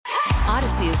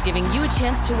Odyssey is giving you a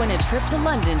chance to win a trip to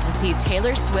London to see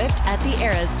Taylor Swift at the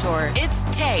Eras Tour. It's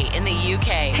Tay in the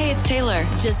UK. Hey, it's Taylor.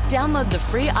 Just download the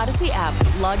free Odyssey app,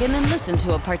 log in and listen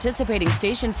to a participating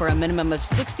station for a minimum of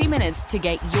 60 minutes to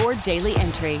get your daily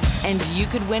entry. And you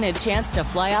could win a chance to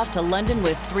fly off to London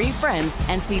with 3 friends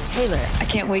and see Taylor. I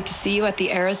can't wait to see you at the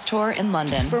Eras Tour in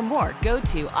London. For more, go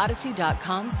to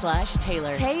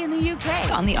odyssey.com/Taylor. Tay in the UK.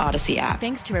 It's on the Odyssey app.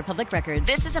 Thanks to Republic Records.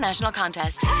 This is a national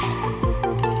contest.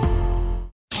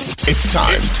 It's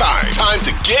time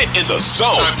to get in the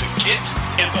zone. Time to get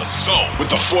in the zone with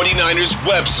the 49ers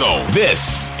Web Zone.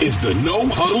 This is the No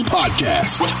Huddle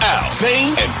Podcast with Al,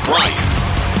 Zane, and Brian.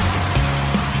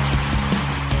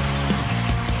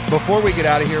 Before we get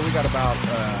out of here, we got about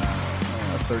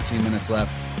 13 minutes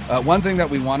left. One thing that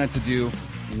we wanted to do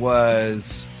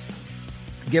was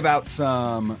give out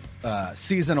some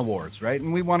season awards, right?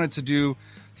 And we wanted to do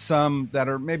some that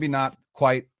are maybe not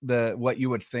quite what you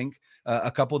would think.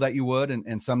 A couple that you would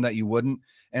and some that you wouldn't.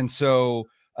 And so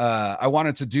I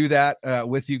wanted to do that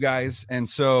with you guys. And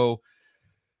so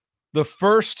the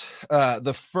first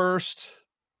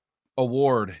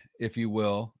award, if you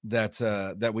will,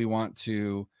 that we want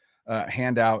to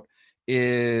hand out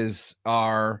is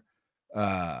our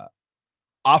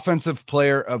Offensive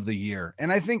Player of the Year.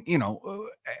 And I think, I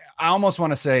almost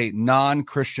want to say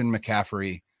non-Christian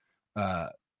McCaffrey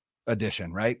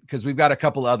edition, right? Because we've got a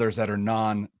couple others that are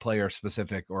non-player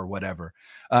specific or whatever.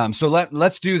 So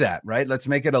let's do that, right? Let's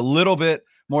make it a little bit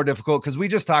more difficult, because we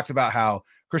just talked about how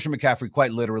Christian McCaffrey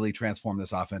quite literally transformed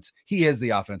this offense. He is the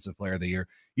Offensive Player of the Year.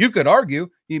 You could argue,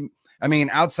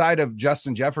 outside of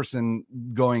Justin Jefferson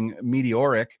going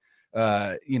meteoric,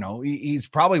 he's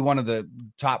probably one of the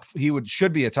top.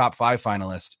 Should be a top 5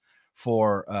 finalist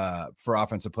for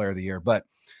Offensive Player of the Year. But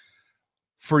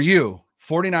for you,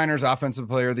 49ers Offensive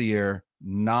Player of the Year,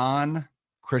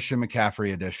 non-Christian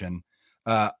McCaffrey edition.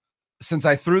 Since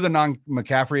I threw the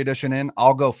non-McCaffrey edition in,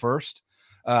 I'll go first.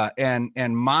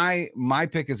 And my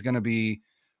pick is going to be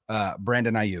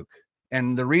Brandon Ayuk.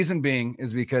 And the reason being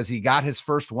is because he got his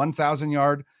first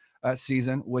 1,000-yard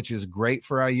season, which is great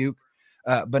for Ayuk.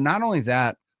 But not only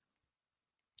that,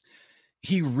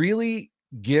 he really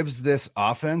gives this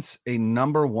offense a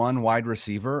number 1 wide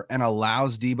receiver and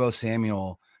allows Deebo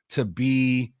Samuel to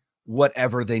be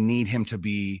whatever they need him to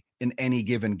be in any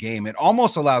given game. It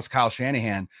almost allows Kyle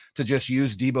Shanahan to just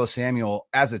use Deebo Samuel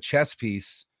as a chess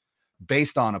piece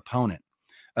based on opponent,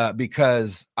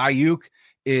 because Ayuk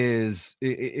is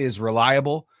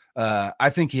reliable. I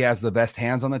think he has the best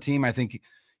hands on the team. I think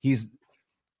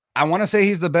I want to say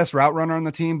he's the best route runner on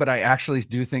the team, but I actually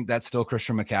do think that's still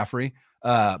Christian McCaffrey.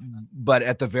 But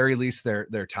at the very least,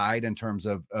 they're tied in terms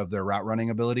of their route running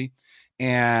ability.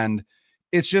 And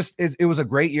it's just, it was a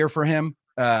great year for him.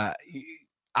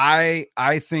 I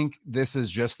think this is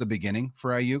just the beginning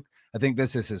for Ayuk. I think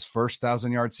this is his first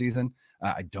 1,000-yard season.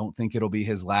 I don't think it'll be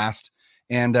his last.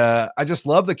 And I just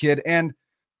love the kid. And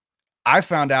I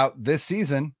found out this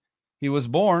season he was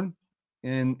born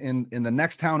in the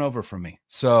next town over from me.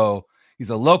 So he's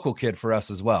a local kid for us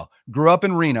as well. Grew up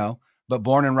in Reno, but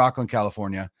born in Rockland,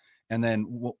 California. And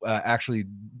then actually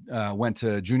went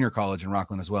to junior college in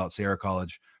Rockland as well at Sierra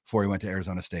College before he went to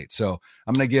Arizona State. So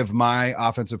I'm going to give my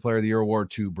Offensive Player of the Year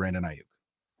award to Brandon Ayuk.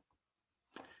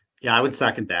 Yeah, I would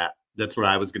second that. That's what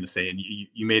I was going to say. And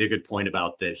you made a good point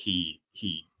about that he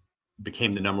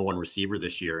became the number 1 receiver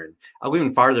this year. And I'll go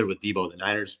even farther with Deebo. The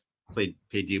Niners paid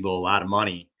Deebo a lot of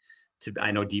money.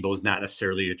 I know Deebo is not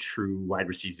necessarily a true wide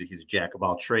receiver. He's a jack of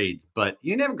all trades, but he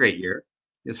didn't have a great year.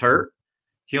 He's hurt.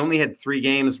 He only had 3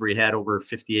 games where he had over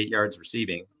 58 yards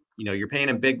receiving. You're paying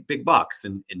him big bucks.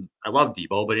 And I love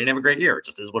Deebo, but he didn't have a great year. It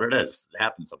just is what it is. It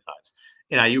happens sometimes.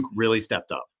 And Ayuk really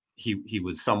stepped up. He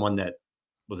was someone that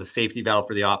was a safety valve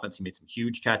for the offense. He made some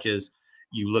huge catches.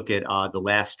 You look at the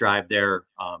last drive there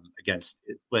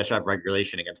last drive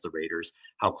regulation against the Raiders,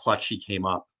 how clutch he came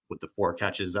up with the 4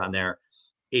 catches on there,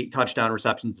 8 touchdown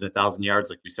receptions and 1,000 yards.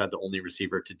 Like we said, the only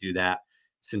receiver to do that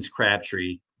since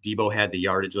Crabtree. Deebo had the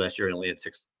yardage last year and only had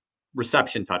 6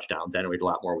 reception touchdowns. I know he had a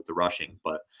lot more with the rushing,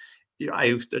 but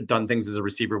Ayuk's done things as a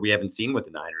receiver we haven't seen with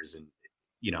the Niners. And,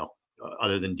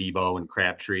 other than Deebo and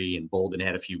Crabtree and Bolden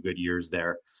had a few good years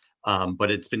there. But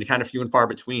it's been kind of few and far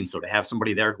between. So to have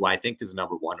somebody there who I think is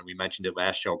number 1, and we mentioned it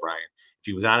last show, Brian, if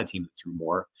he was on a team that threw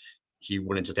more, he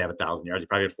wouldn't just have 1,000 yards. He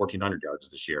probably had 1,400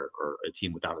 yards this year, or a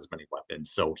team without as many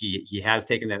weapons. So he has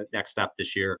taken that next step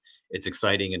this year. It's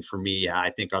exciting. And for me,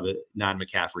 I think other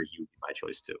non-McCaffrey, he would be my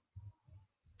choice too.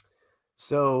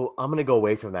 So I'm going to go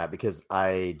away from that because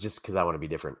I want to be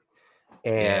different.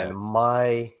 And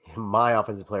my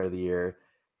Offensive Player of the Year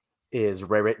is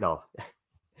Ray. No,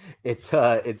 it's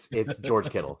George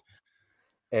Kittle.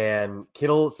 And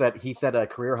Kittle set a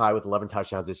career high with 11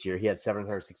 touchdowns this year. He had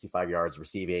 765 yards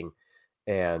receiving,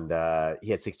 and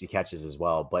he had 60 catches as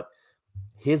well. But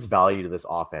his value to this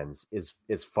offense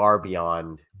is far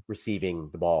beyond receiving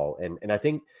the ball. And I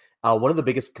think one of the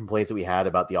biggest complaints that we had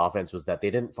about the offense was that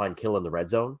they didn't find Kittle in the red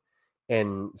zone.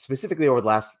 And specifically over the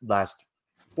last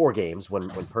 4 games when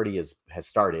Purdy has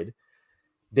started,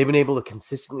 they've been able to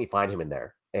consistently find him in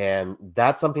there. And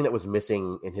that's something that was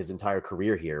missing in his entire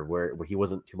career here, where he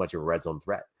wasn't too much of a red zone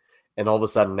threat. And all of a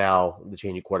sudden now, the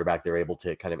changing quarterback, they're able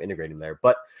to kind of integrate him there.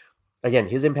 But again,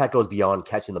 his impact goes beyond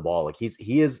catching the ball. Like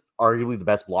he is arguably the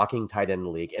best blocking tight end in the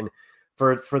league. And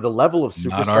for the level of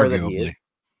superstar that he is,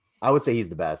 I would say he's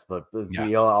the best. But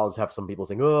I'll always have some people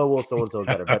saying, "Oh, well, so-and-so is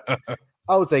better." But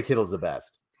I would say Kittle's the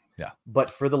best. Yeah. But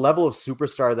for the level of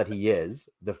superstar that he is,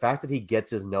 the fact that he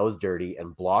gets his nose dirty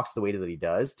and blocks the way that he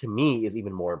does, to me, is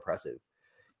even more impressive.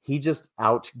 He just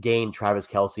outgained Travis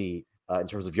Kelce in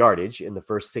terms of yardage in the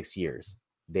first 6 years.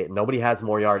 Nobody has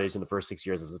more yardage in the first 6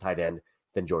 years as a tight end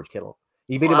than George Kittle.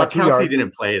 He beat him by 2 yards. Kelce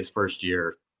didn't play his first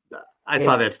year. I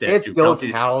saw that stat it too. Still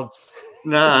Kelce counts.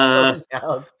 Nah. It still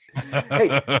counts.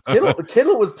 Hey,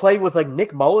 Kittle was playing with like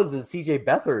Nick Mullins and CJ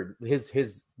Beathard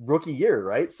his rookie year,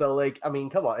 right? So like, I mean,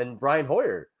 come on, and Brian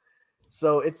Hoyer.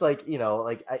 So it's like,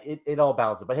 it all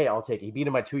balances. But hey, I'll take it. He beat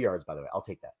him by 2 yards, by the way. I'll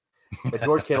take that. But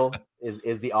George Kittle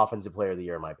is the offensive player of the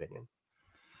year, in my opinion.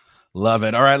 Love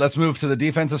it. All right, let's move to the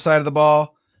defensive side of the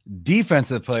ball.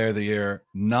 Defensive player of the year,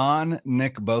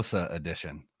 non-Nick Bosa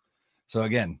edition. So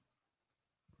again,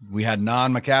 we had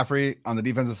non-McCaffrey on the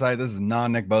defensive side. This is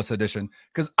non-Nick Bosa edition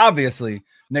because obviously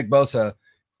Nick Bosa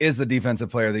is the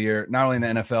defensive player of the year, not only in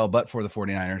the NFL, but for the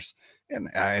 49ers. And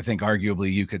I think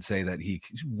arguably you could say that he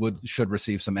should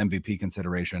receive some MVP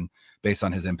consideration based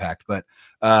on his impact. But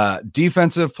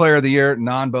defensive player of the year,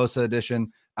 non-Bosa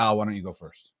edition. Al, why don't you go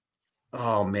first?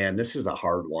 Oh, man, this is a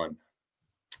hard one.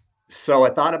 So I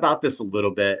thought about this a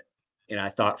little bit, and I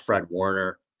thought Fred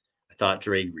Warner. I thought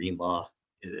Dre Greenlaw.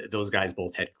 Those guys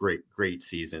both had great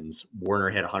seasons. Warner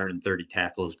had 130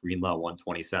 tackles, Greenlaw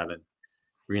 127.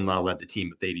 Greenlaw led the team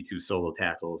with 82 solo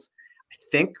tackles. I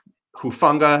think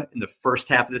Hufanga in the first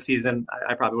half of the season,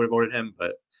 I probably would have voted him,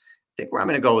 but I think where I'm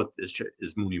going to go with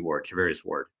is Mooney Ward, Travarius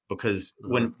Ward, because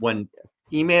when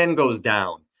E-Man goes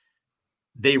down,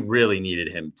 they really needed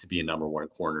him to be a number one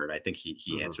corner, and I think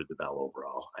he answered the bell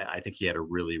overall. I think he had a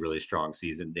really, really strong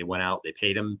season. They went out, they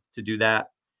paid him to do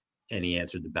that, and he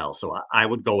answered the bell. So I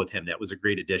would go with him. That was a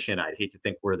great addition. I'd hate to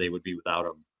think where they would be without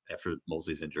him after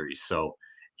Mosley's injury. So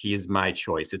he's my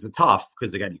choice. It's a tough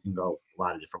because, again, you can go a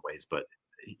lot of different ways, but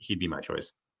he'd be my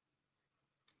choice.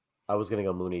 I was going to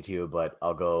go Mooney too, but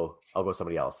I'll go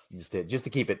somebody else just to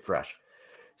keep it fresh.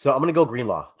 So I'm going to go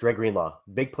Greenlaw, Dre Greenlaw.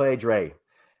 Big play, Dre.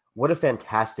 What a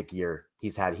fantastic year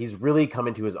he's had. He's really come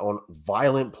into his own.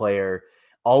 Violent player,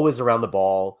 always around the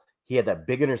ball. He had that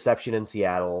big interception in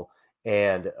Seattle.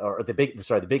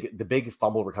 The big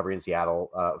fumble recovery in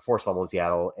Seattle, forced fumble in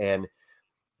Seattle, and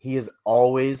he is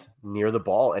always near the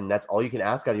ball, and that's all you can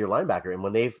ask out of your linebacker. And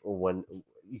when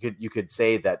you could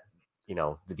say that,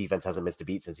 the defense hasn't missed a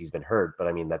beat since he's been hurt, but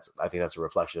I mean I think that's a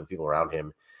reflection of people around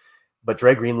him. But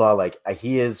Dre Greenlaw,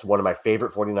 he is one of my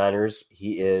favorite 49ers.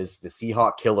 He is the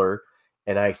Seahawk killer,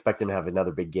 and I expect him to have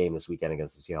another big game this weekend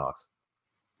against the Seahawks.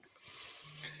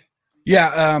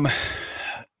 Yeah.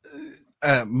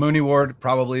 Mooney Ward,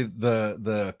 probably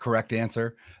the correct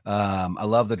answer. I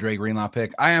love the Dre Greenlaw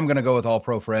pick. I am going to go with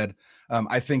All-Pro Fred.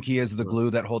 I think he is the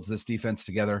glue that holds this defense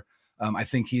together. I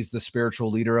think he's the spiritual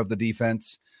leader of the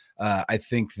defense. I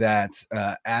think that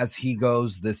as he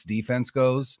goes, this defense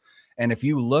goes. And if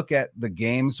you look at the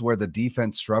games where the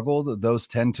defense struggled, those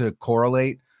tend to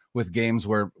correlate with games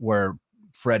where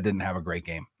Fred didn't have a great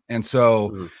game. And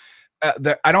so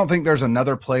I don't think there's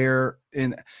another player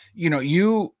in,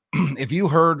 if you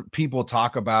heard people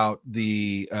talk about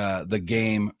the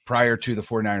game prior to the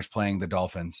 49ers playing the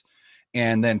Dolphins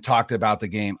and then talked about the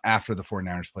game after the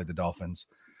 49ers played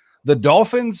the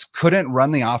Dolphins couldn't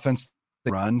run the offense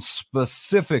they run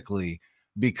specifically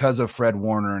because of Fred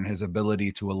Warner and his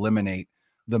ability to eliminate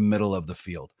the middle of the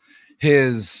field.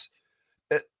 You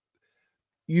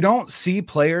don't see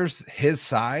players his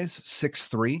size,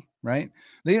 6'3", right?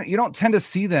 You don't tend to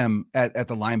see them at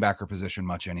the linebacker position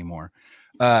much anymore.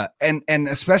 And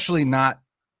especially not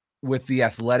with the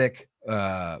athletic,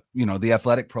 the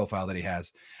athletic profile that he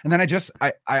has. And then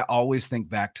I always think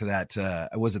back to that.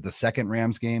 Was it the second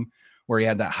Rams game where he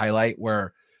had that highlight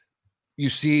where you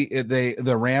see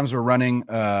the Rams were running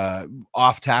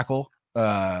off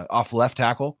left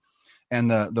tackle, and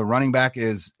the running back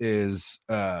is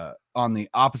on the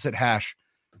opposite hash.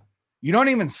 You don't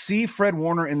even see Fred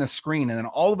Warner in the screen, and then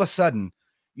all of a sudden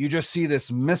you just see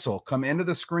this missile come into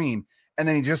the screen, and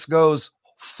then he just goes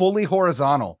fully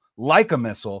horizontal like a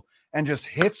missile and just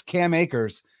hits Cam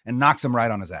Akers and knocks him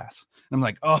right on his ass. And I'm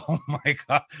like, oh my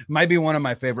God, might be one of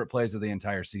my favorite plays of the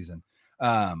entire season.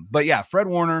 But yeah, Fred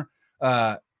Warner,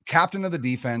 captain of the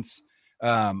defense,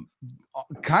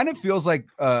 kind of feels like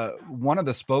one of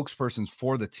the spokespersons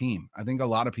for the team. I think a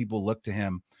lot of people look to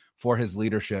him for his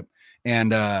leadership.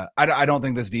 And I don't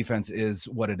think this defense is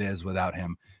what it is without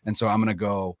him. And so I'm going to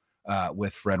go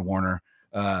with Fred Warner.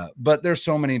 But there's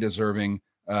so many deserving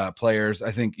players.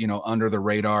 I think, under the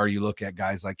radar, you look at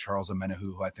guys like Charles Omenihu,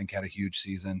 who I think had a huge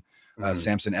season,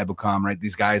 Samson Ebukam, right?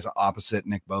 These guys opposite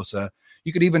Nick Bosa.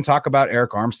 You could even talk about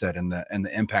Eric Armstead and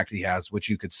the impact he has, which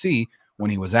you could see when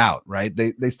he was out, right?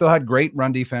 They still had great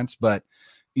run defense, but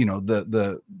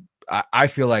I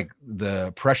feel like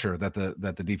the pressure that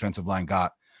the defensive line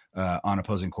got on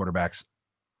opposing quarterbacks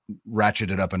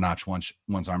ratcheted up a notch once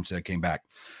Armstead came back.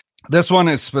 This one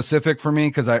is specific for me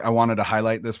because I wanted to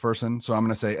highlight this person. So I'm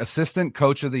going to say assistant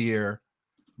coach of the year,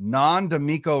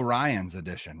 non-DeMeco Ryans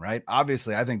edition, right?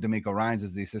 Obviously, I think DeMeco Ryans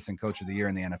is the assistant coach of the year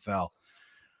in the NFL.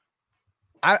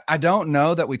 I don't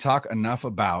know that we talk enough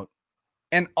about,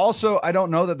 and also I don't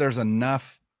know that there's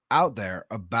enough out there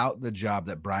about the job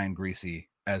that Brian Griese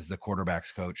as the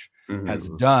quarterback's coach has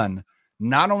done,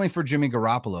 not only for Jimmy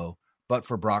Garoppolo, but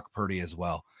for Brock Purdy as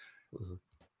well.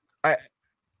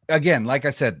 Again, like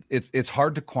I said, it's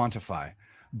hard to quantify,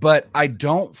 but I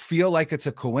don't feel like it's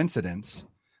a coincidence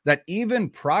that even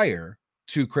prior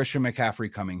to Christian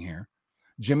McCaffrey coming here,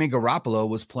 Jimmy Garoppolo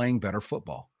was playing better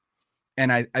football.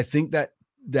 And I think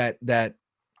that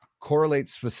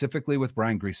correlates specifically with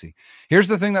Brian Griese. Here's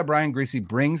the thing that Brian Griese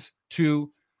brings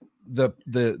to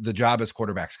the job as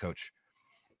quarterback's coach: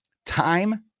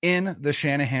 time in the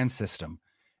Shanahan system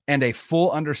and a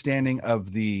full understanding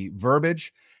of the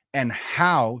verbiage and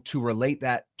how to relate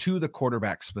that to the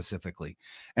quarterback specifically.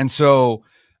 And so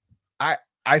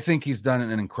I think he's done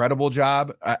an incredible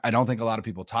job. I don't think a lot of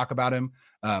people talk about him,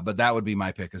 but that would be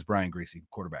my pick as Brian Griese,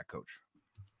 quarterback coach.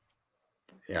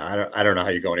 Yeah, I don't know how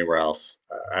you go anywhere else.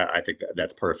 I think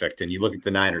that's perfect. And you look at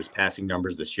the Niners passing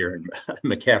numbers this year, and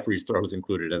McCaffrey's throws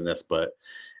included in this, but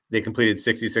they completed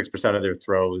 66% of their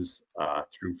throws,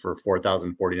 threw for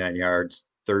 4,049 yards,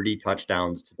 30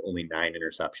 touchdowns to only 9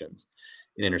 interceptions.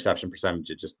 An interception percentage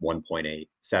of just 1.8,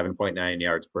 7.9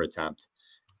 yards per attempt.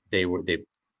 They like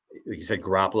you said,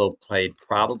 Garoppolo played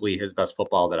probably his best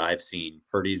football that I've seen.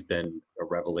 Purdy's been a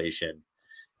revelation.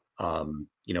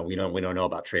 We don't know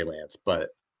about Trey Lance, but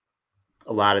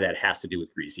a lot of that has to do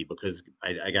with Griese because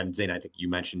Zane, I think you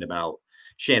mentioned about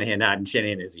Shanahan, and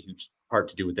Shanahan has a huge part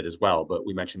to do with it as well. But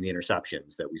we mentioned the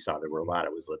interceptions that we saw. There were a lot.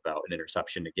 It was about an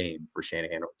interception a game for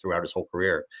Shanahan throughout his whole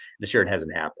career. This year it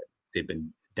hasn't happened. They've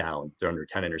been down. They're under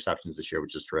 10 interceptions this year,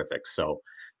 which is terrific. So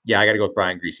yeah, I got to go with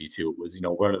Brian Griese too. It was,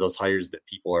 one of those hires that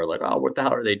people are like, oh, what the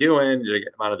hell are they doing? Did they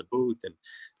get him out of the booth? And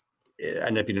it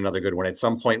ended up being another good one. At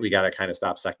some point, we got to kind of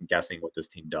stop second guessing what this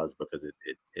team does because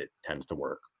it tends to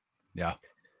work. Yeah.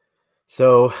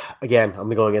 So again, I'm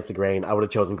gonna go against the grain. I would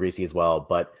have chosen Griese as well,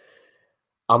 but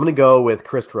I'm gonna go with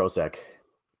Chris Kocurek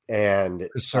and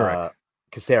Kocurek.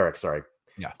 Sorry,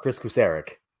 yeah, Chris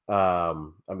Kocurek.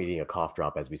 I'm eating a cough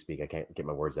drop as we speak. I can't get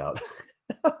my words out.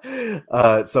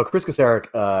 So Chris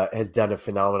Kocurek has done a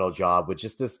phenomenal job with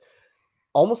just this,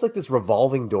 almost like this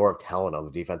revolving door of talent on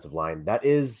the defensive line. That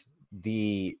is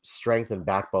the strength and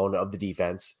backbone of the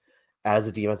defense. As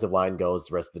the defensive line goes,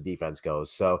 the rest of the defense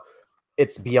goes. So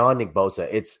it's beyond Nick Bosa.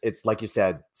 It's like you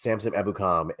said, Samson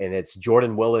Ebukam, and it's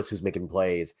Jordan Willis who's making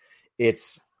plays.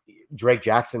 It's Drake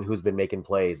Jackson who's been making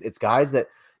plays. It's guys that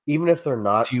even if they're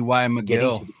not T.Y.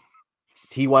 McGill,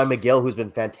 who's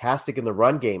been fantastic in the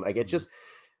run game.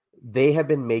 They have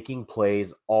been making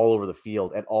plays all over the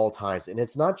field at all times. And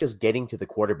it's not just getting to the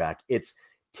quarterback. It's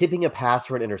tipping a pass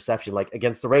for an interception, like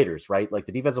against the Raiders, right? Like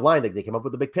the defensive line, they came up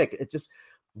with a big pick. It's just,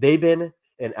 they've been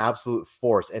an absolute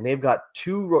force. And they've got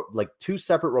two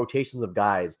separate rotations of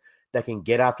guys that can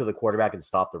get after the quarterback and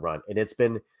stop the run. And it's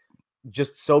been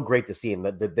just so great to see. And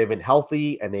that they've been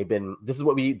healthy, and this is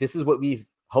what we've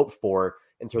hoped for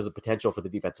in terms of potential for the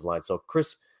defensive line. So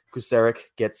Chris Kocurek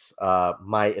gets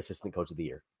my assistant coach of the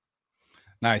year.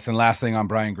 Nice. And last thing on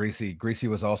Brian Griese. Griese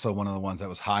was also one of the ones that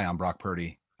was high on Brock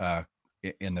Purdy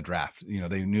in the draft.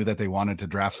 They knew that they wanted to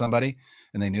draft somebody,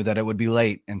 and they knew that it would be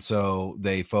late. And so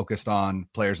they focused on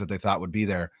players that they thought would be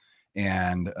there.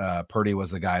 And Purdy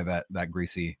was the guy that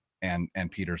Griese and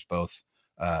Peters both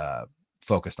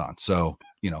focused on. So,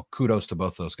 kudos to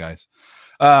both those guys.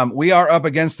 We are up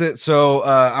against it. So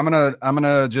I'm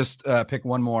gonna just pick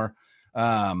one more.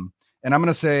 And I'm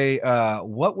gonna say,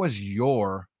 what was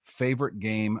your favorite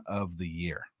game of the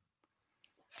year.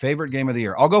 Favorite game of the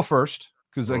year. I'll go first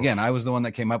because, again, I was the one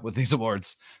that came up with these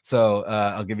awards. So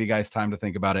I'll give you guys time to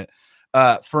think about it.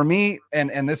 For me,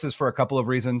 and this is for a couple of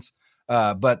reasons,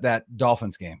 but that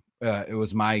Dolphins game, it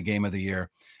was my game of the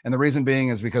year. And the reason being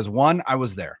is because, one, I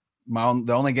was there.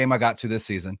 The only game I got to this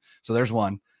season. So there's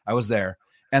one. I was there.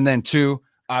 And then two,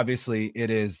 obviously,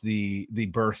 it is the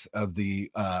birth of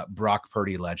the Brock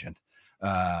Purdy legend.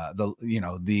 The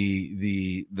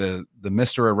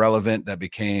Mr. Irrelevant that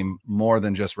became more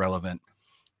than just relevant,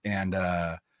 and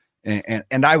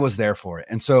I was there for it.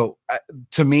 And so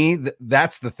to me,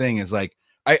 that's the thing is like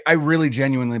I really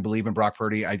genuinely believe in Brock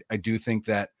Purdy. I do think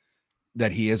that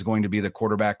he is going to be the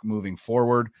quarterback moving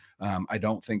forward. I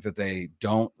don't think that they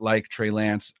don't like Trey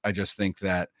Lance. I just think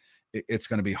that it's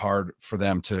going to be hard for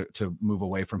them to move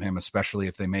away from him, especially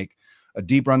if they make a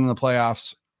deep run in the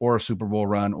playoffs or a Super Bowl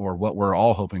run, or what we're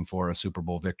all hoping for, a Super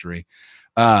Bowl victory.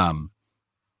 And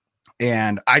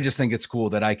I just think it's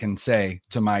cool that I can say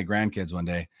to my grandkids one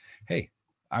day, hey,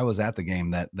 I was at the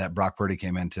game that Brock Purdy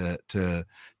came in to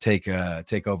take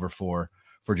over for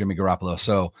Jimmy Garoppolo.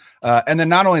 So, and then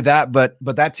not only that, but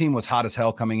that team was hot as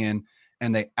hell coming in,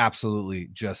 and they absolutely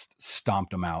just stomped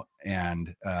them out.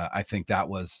 And I think that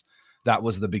was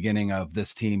the beginning of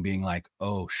this team being like,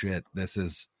 oh shit, this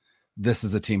is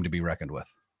a team to be reckoned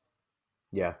with.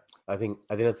 Yeah, I think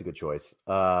that's a good choice.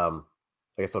 I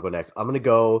guess I'll go next. I'm going to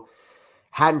go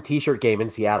hat and t-shirt game in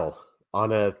Seattle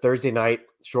on a Thursday night,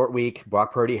 short week.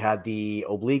 Brock Purdy had the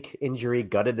oblique injury,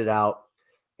 gutted it out.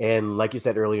 And like you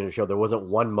said earlier in the show, there wasn't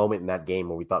one moment in that game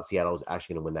where we thought Seattle was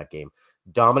actually going to win that game.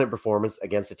 Dominant performance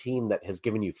against a team that has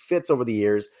given you fits over the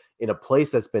years in a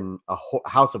place that's been a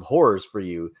house of horrors for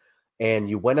you. And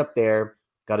you went up there,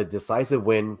 got a decisive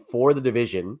win for the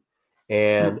division,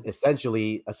 and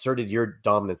essentially asserted your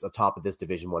dominance atop of this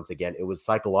division once again. It was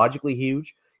psychologically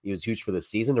huge. It was huge for the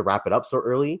season to wrap it up so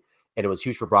early, and it was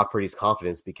huge for Brock Purdy's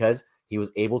confidence because he was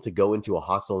able to go into a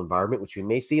hostile environment, which we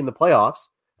may see in the playoffs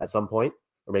at some point,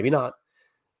 or maybe not,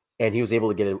 and he was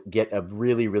able to get a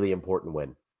really, really important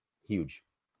win. Huge.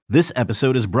 This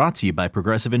episode is brought to you by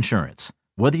Progressive Insurance.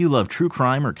 Whether you love true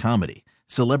crime or comedy,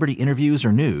 celebrity interviews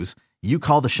or news, you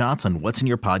call the shots on what's in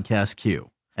your podcast queue.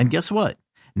 And guess what?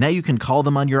 Now you can call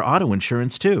them on your auto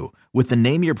insurance too with the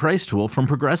Name Your Price tool from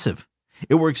Progressive.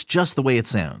 It works just the way it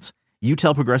sounds. You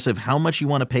tell Progressive how much you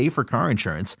want to pay for car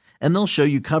insurance, and they'll show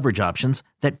you coverage options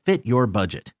that fit your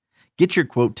budget. Get your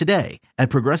quote today at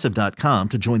Progressive.com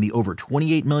to join the over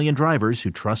 28 million drivers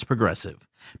who trust Progressive.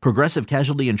 Progressive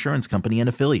Casualty Insurance Company and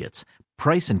Affiliates.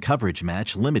 Price and coverage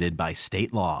match limited by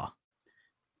state law.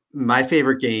 My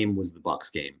favorite game was the Bucs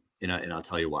game, and I'll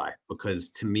tell you why. Because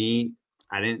to me,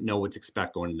 I didn't know what to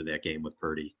expect going into that game with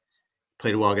Purdy.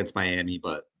 Played well against Miami,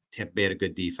 but Tampa Bay had a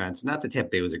good defense. Not that Tampa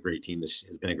Bay was a great team. This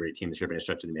has been a great team this year by a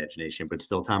stretch of the imagination, but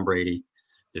still Tom Brady.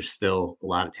 There's still a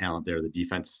lot of talent there. The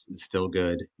defense is still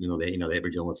good. They were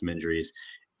dealing with some injuries,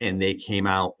 and they came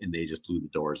out and they just blew the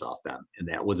doors off them. And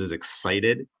that was as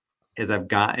excited as I've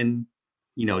gotten,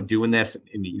 doing this.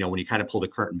 And, when you kind of pull the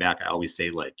curtain back, I always say,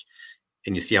 like,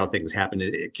 and you see how things happen,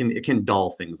 it can dull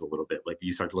things a little bit. Like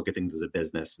you start to look at things as a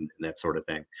business and that sort of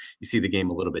thing. You see the game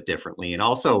a little bit differently. And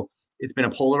also it's been a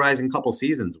polarizing couple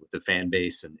seasons with the fan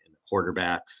base and the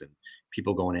quarterbacks and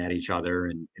people going at each other.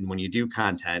 And when you do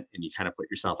content and you kind of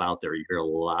put yourself out there, you hear a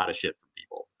lot of shit from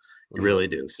people. You really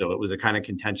do. So it was a kind of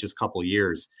contentious couple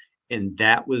years. And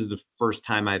that was the first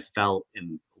time I felt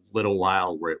in a little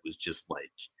while where it was just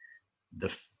like the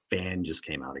fan just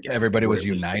came out again. Everybody was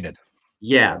united.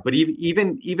 Yeah, but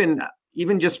even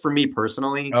just for me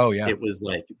personally, oh yeah, it was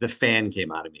like the fan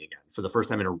came out of me again for the first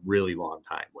time in a really long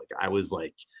time. Like I was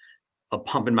like a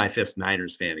pumping my fist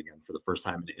Niners fan again for the first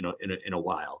time in a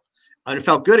while, and it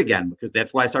felt good again because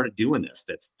that's why I started doing this.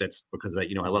 That's because I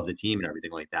love the team and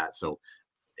everything like that. So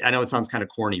I know it sounds kind of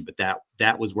corny, but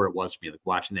that was where it was for me. Like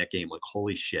watching that game, like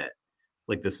holy shit,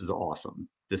 like this is awesome.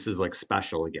 This is like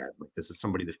special again. Like this is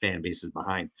somebody the fan base is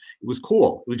behind. It was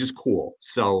cool. It was just cool.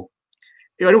 So.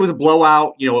 It was a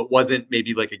blowout. It wasn't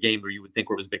maybe like a game where you would think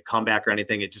where it was a big comeback or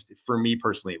anything. It just, for me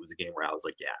personally, it was a game where I was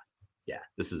like, yeah,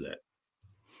 this is it.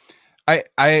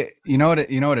 You know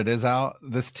what it is, Al?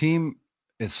 This team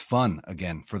is fun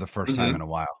again for the first time in a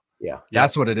while. Yeah.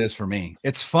 That's what it is for me.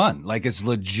 It's fun. Like it's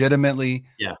legitimately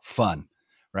fun.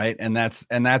 Right. And that's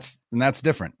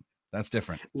different. That's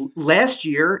different. Last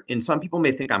year, and some people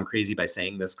may think I'm crazy by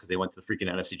saying this because they went to the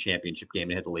freaking NFC Championship game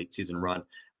and had the late season run.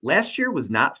 Last year was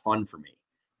not fun for me.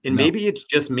 And maybe it's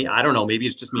just me. I don't know. Maybe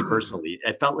it's just me personally.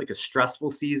 It felt like a stressful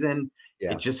season.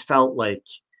 Yeah. It just felt like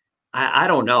I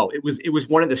don't know. It was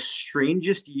one of the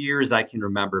strangest years I can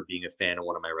remember being a fan of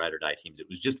one of my ride or die teams. It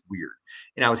was just weird.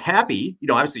 And I was happy,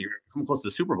 obviously you're coming close to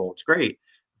the Super Bowl. It's great.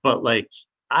 But like,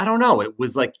 I don't know. It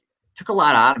was like, it took a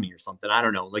lot out of me or something. I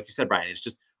don't know. Like you said, Brian, it's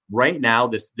just right now,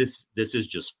 this is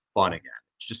just fun again.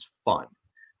 It's just fun.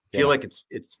 I feel like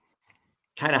it's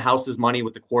kind of houses money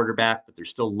with the quarterback, but they're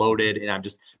still loaded. And I'm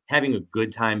just having a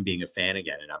good time being a fan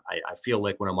again. And I feel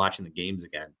like when I'm watching the games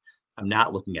again, I'm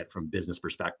not looking at it from business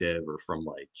perspective or from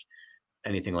like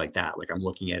anything like that. Like I'm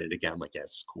looking at it again, like, yeah,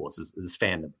 it's cool. This is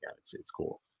fandom again. It's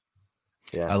cool.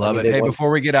 Yeah, I love it. Hey, before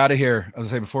we get out of here,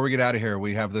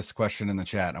 we have this question in the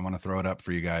chat. I want to throw it up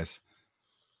for you guys.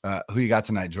 Who you got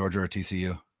tonight, Georgia or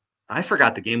TCU? I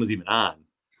forgot the game was even on.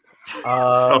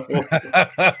 So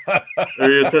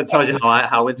it tells you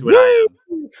how into it I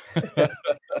am.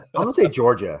 I'm gonna say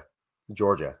Georgia.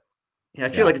 Yeah, I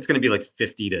feel like it's going to be like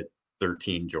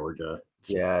 50-13 Georgia.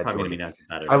 It's probably going to be not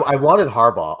competitive. I wanted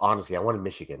Harbaugh, honestly. I wanted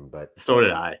Michigan, but so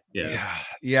did I.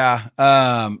 Yeah.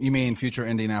 You mean future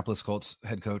Indianapolis Colts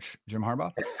head coach Jim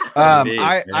Harbaugh?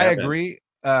 I agree.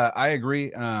 I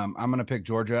agree. I'm going to pick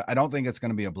Georgia. I don't think it's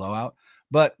going to be a blowout.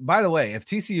 But by the way, if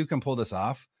TCU can pull this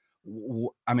off,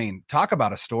 I mean, talk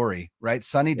about a story, right?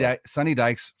 Sonny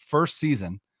Dykes' first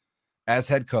season as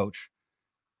head coach,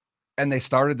 and they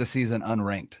started the season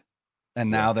unranked,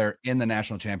 and now they're in the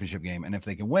national championship game. And if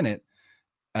they can win it,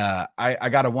 I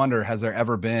got to wonder, has there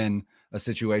ever been a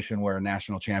situation where a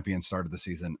national champion started the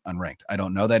season unranked? I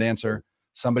don't know that answer.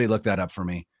 Somebody look that up for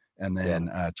me and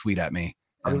then tweet at me.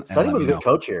 Sonny was a good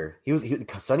coach here.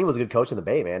 Sonny was a good coach in the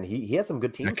Bay, man. He had some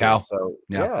good teams. So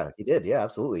yeah, he did. Yeah,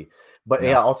 absolutely. But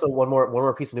also one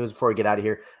more piece of news before we get out of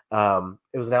here.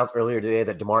 It was announced earlier today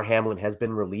that DeMar Hamlin has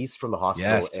been released from the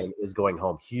hospital and is going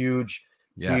home. Huge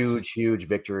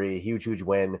victory, huge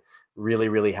win. Really,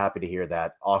 really happy to hear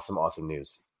that. Awesome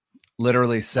news.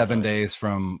 Literally 7 days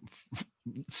from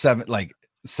 7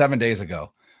 days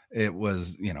ago. It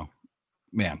was,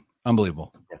 man,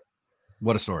 unbelievable. Yeah.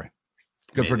 What a story.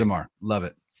 Good for DeMar. Love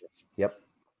it. Yep.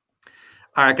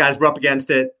 All right, guys, we're up against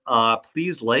it.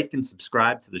 Please like and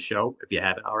subscribe to the show if you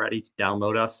haven't already.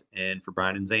 Download us. And for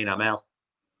Brian and Zane, I'm Al.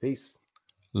 Peace.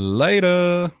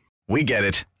 Later. We get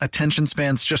it. Attention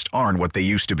spans just aren't what they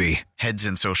used to be. Heads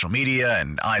in social media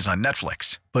and eyes on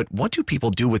Netflix. But what do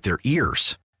people do with their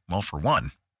ears? Well, for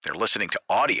one, they're listening to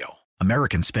audio.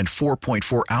 Americans spend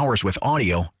 4.4 hours with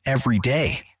audio every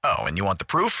day. Oh, and you want the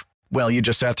proof? Well, you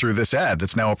just sat through this ad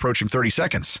that's now approaching 30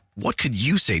 seconds. What could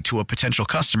you say to a potential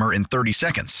customer in 30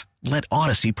 seconds? Let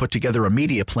Odyssey put together a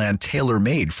media plan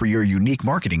tailor-made for your unique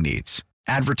marketing needs.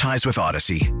 Advertise with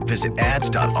Odyssey. Visit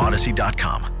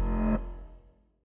ads.odyssey.com.